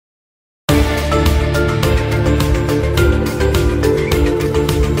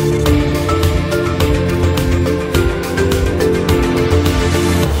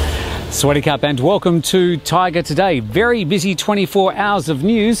Swaddy Cup and welcome to Thaiger Today. Very busy 24 hours of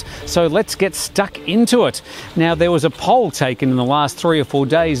news, so let's get stuck into it. Now, there was a poll taken in the last 3 or 4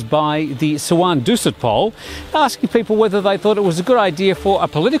 days by the Suwan Dusat poll, asking people whether they thought it was a good idea for a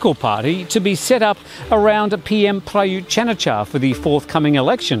political party to be set up around PM Prayut for the forthcoming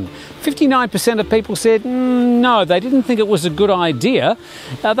election. 59% of people said no, they didn't think it was a good idea.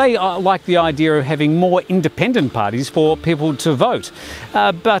 They like the idea of having more independent parties for people to vote.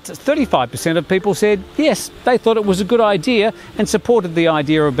 But 35% of people said yes, they thought it was a good idea and supported the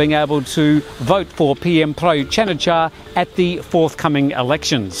idea of being able to vote for PM Prayut at the forthcoming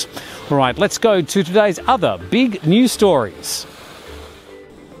elections. All right, let's go to today's other big news stories.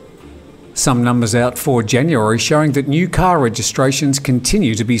 Some numbers out for January showing that new car registrations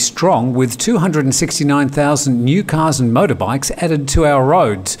continue to be strong, with 269,000 new cars and motorbikes added to our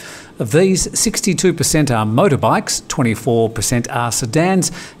roads. Of these, 62% are motorbikes, 24% are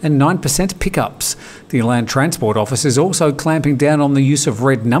sedans and 9% pickups. The Land Transport Office is also clamping down on the use of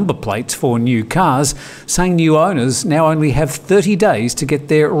red number plates for new cars, saying new owners now only have 30 days to get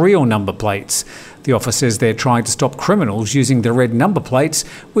their real number plates. The office says they're trying to stop criminals using the red number plates,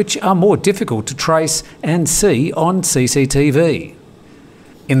 which are more difficult to trace and see on CCTV.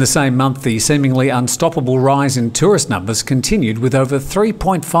 In the same month, the seemingly unstoppable rise in tourist numbers continued, with over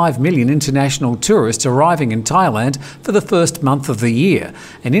 3.5 million international tourists arriving in Thailand for the first month of the year,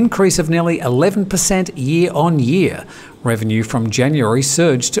 an increase of nearly 11% year on year. Revenue from January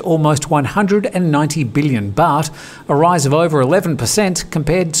surged to almost 190 billion baht, a rise of over 11%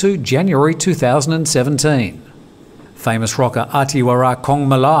 compared to January 2017. Famous rocker Atiwara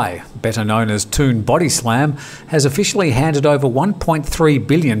Kongmalai, better known as Toon Body Slam, has officially handed over 1.3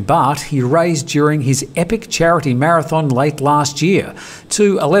 billion baht he raised during his epic charity marathon late last year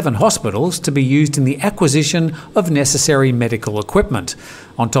to 11 hospitals to be used in the acquisition of necessary medical equipment.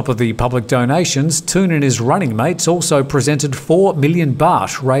 On top of the public donations, Toon and his running mates also presented 4 million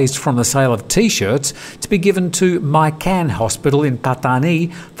baht raised from the sale of T-shirts to be given to My Can Hospital in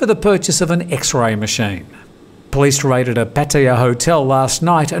Pattaya for the purchase of an X-ray machine. Police raided a Pattaya hotel last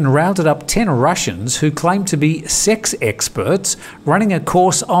night and rounded up 10 Russians who claimed to be sex experts running a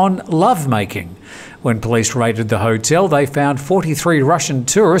course on lovemaking. When police raided the hotel, they found 43 Russian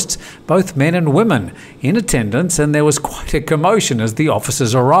tourists, both men and women, in attendance, and there was quite a commotion as the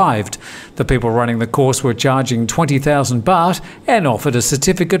officers arrived. The people running the course were charging 20,000 baht and offered a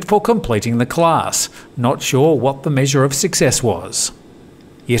certificate for completing the class. Not sure what the measure of success was.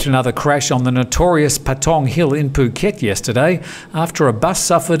 Yet another crash on the notorious Patong Hill in Phuket yesterday after a bus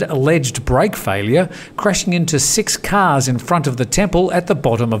suffered alleged brake failure, crashing into 6 cars in front of the temple at the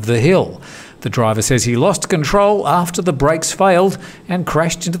bottom of the hill. The driver says he lost control after the brakes failed and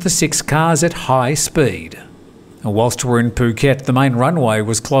crashed into the 6 cars at high speed. Whilst we're in Phuket, the main runway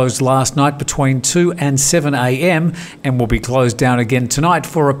was closed last night between 2 and 7 a.m. and will be closed down again tonight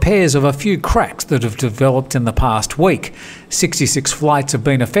for repairs of a few cracks that have developed in the past week. 66 flights have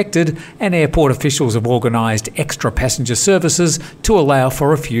been affected and airport officials have organised extra passenger services to allow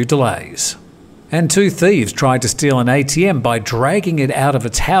for a few delays. And 2 thieves tried to steal an ATM by dragging it out of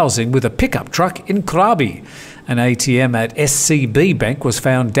its housing with a pickup truck in Krabi. An ATM at SCB Bank was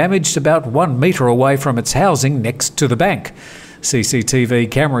found damaged about 1 metre away from its housing next to the bank. CCTV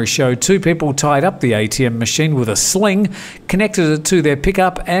cameras show 2 people tied up the ATM machine with a sling, connected it to their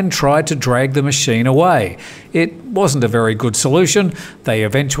pickup and tried to drag the machine away. It wasn't a very good solution. They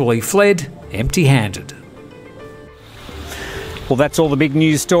eventually fled empty-handed. Well, that's all the big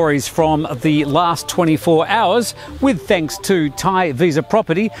news stories from the last 24 hours, with thanks to Thai Visa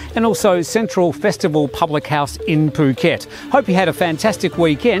Property and also Central Festival Public House in Phuket. Hope you had a fantastic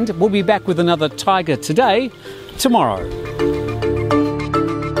weekend. We'll be back with another Thaiger Today tomorrow.